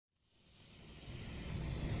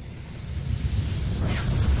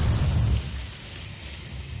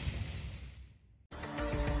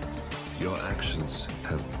Your actions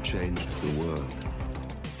have changed the world.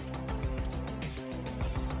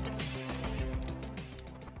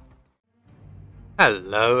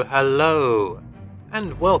 Hello,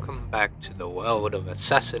 and welcome back to the world of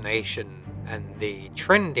assassination and the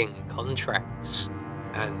trending contracts.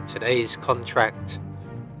 And today's contract,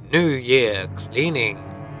 New Year cleaning,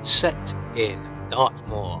 set in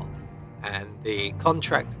Dartmoor. And the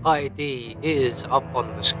contract ID is up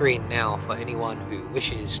on the screen now for anyone who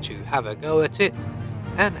wishes to have a go at it,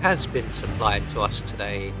 and has been supplied to us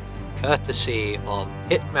today courtesy of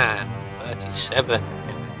Hitman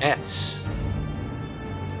 37MS.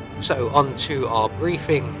 So on to our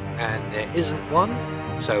briefing, and there isn't one,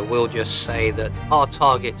 so we'll just say that our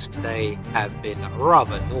targets today have been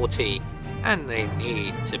rather naughty and they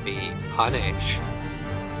need to be punished.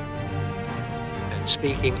 And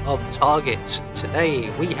speaking of targets,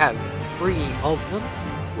 today we have 3 of them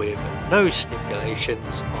with no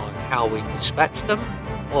stipulations on how we dispatch them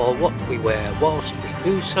or what we wear whilst we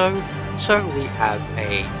do so we have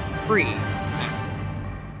a free.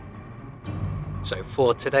 So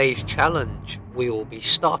for today's challenge, we will be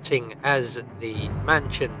starting as the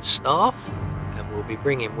mansion staff, and we'll be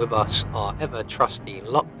bringing with us our ever trusty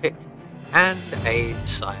lockpick and a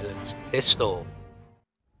silenced pistol.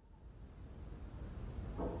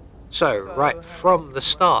 So right from the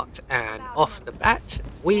start and off the bat,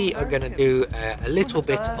 we are going to do a little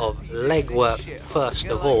bit of legwork first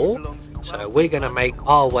of all. So we're going to make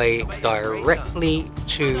our way directly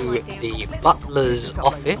to the butler's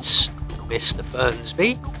office, Mr.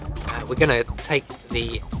 Fernsby. We're going to take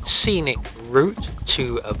the scenic route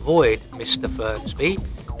to avoid Mr. Fernsby,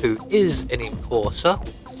 who is an enforcer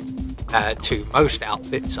to most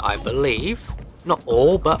outfits, I believe. Not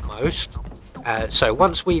all, but most. So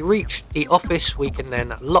once we reach the office, we can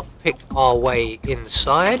then lockpick our way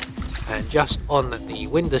inside, and just on the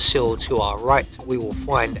windowsill to our right we will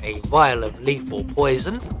find a vial of lethal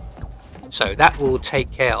poison. So that will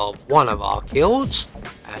take care of one of our kills.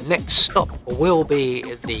 Next stop will be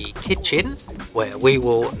the kitchen, where we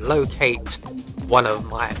will locate one of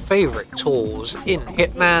my favourite tools in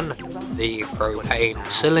Hitman, the propane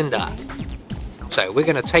cylinder. So we're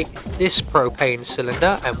going to take this propane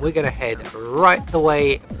cylinder and we're going to head right the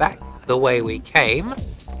way back the way we came.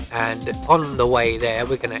 And on the way there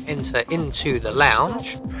we're going to enter into the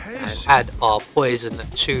lounge and add our poison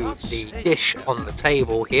to the dish on the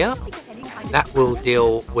table here. That will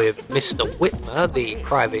deal with Mr. Whitmer, the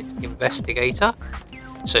private investigator.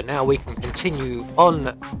 So now we can continue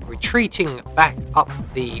on retreating back up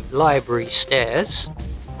the library stairs,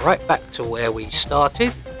 right back to where we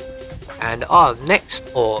started. And our next,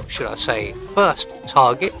 or should I say first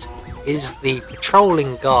target, is the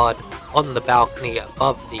patrolling guard on the balcony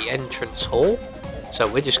above the entrance hall. So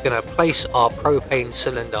we're just going to place our propane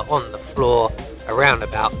cylinder on the floor, around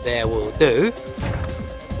about there will do.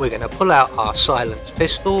 We're going to pull out our silenced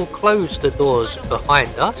pistol, close the doors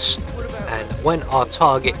behind us, and when our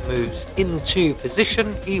target moves into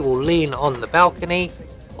position, he will lean on the balcony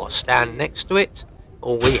or stand next to it.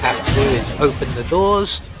 All we have to do is open the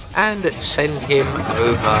doors and send him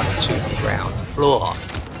over to the ground floor.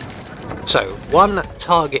 So one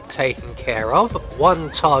target taken care of, one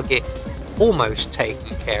target almost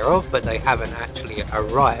taken care of, but they haven't actually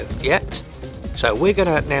arrived yet. So we're going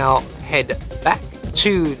to now head back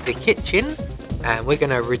to the kitchen, and we're going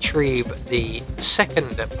to retrieve the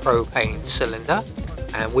second propane cylinder,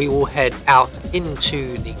 and we will head out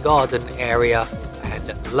into the garden area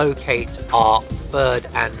and locate our third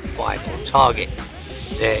and final target.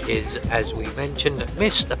 There is, as we mentioned,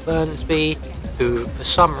 Mr. Fernsby, who for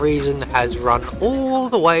some reason has run all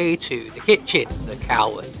the way to the kitchen, the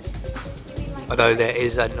coward. Although there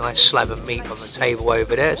is a nice slab of meat on the table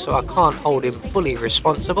over there, so I can't hold him fully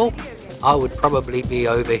responsible. I would probably be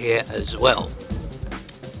over here as well.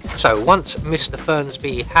 So once Mr.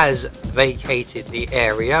 Fernsby has vacated the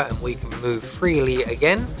area and we can move freely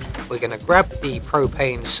again, we're going to grab the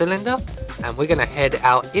propane cylinder and we're going to head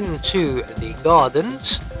out into the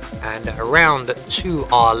gardens and around to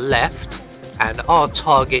our left, and our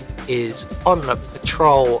target is on the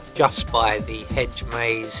patrol just by the hedge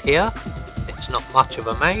maze here. It's not much of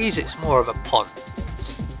a maze, it's more of a pond.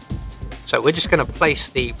 So we're just going to place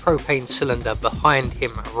the propane cylinder behind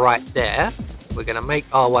him right there. We're going to make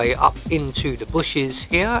our way up into the bushes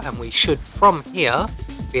here, and we should from here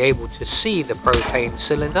be able to see the propane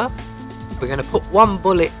cylinder. We're going to put one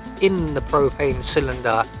bullet in the propane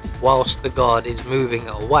cylinder whilst the guard is moving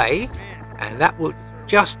away, and that would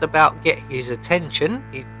just about get his attention.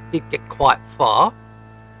 He did get quite far,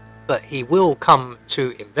 but he will come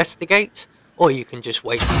to investigate, or you can just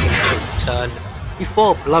wait for him to return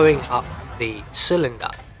before blowing up the cylinder.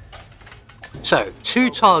 So 2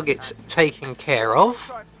 targets taken care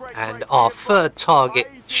of, and our 3rd target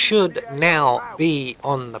should now be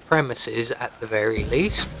on the premises at the very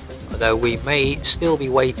least, although we may still be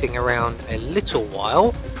waiting around a little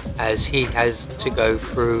while as he has to go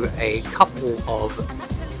through a couple of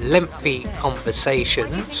lengthy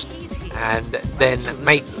conversations and then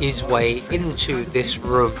make his way into this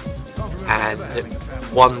room and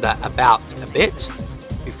wander about a bit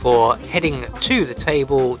before heading to the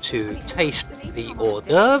table to taste the hors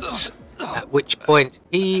d'oeuvres, at which point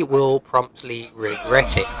he will promptly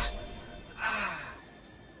regret it.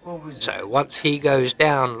 So once he goes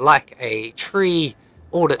down like a tree,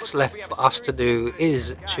 all that's left for us to do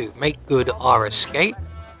is to make good our escape,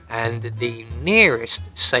 and the nearest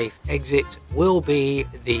safe exit will be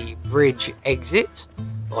the bridge exit,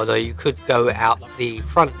 although you could go out the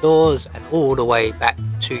front doors and all the way back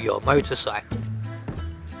to your motorcycle.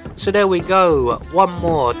 So there we go, one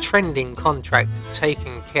more trending contract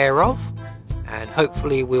taken care of, and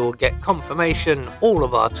hopefully we will get confirmation all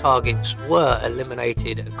of our targets were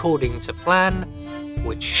eliminated according to plan,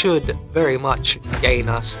 which should very much gain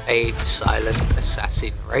us a Silent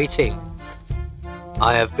Assassin rating.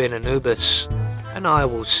 I have been Anubis, and I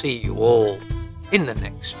will see you all in the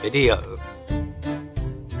next video.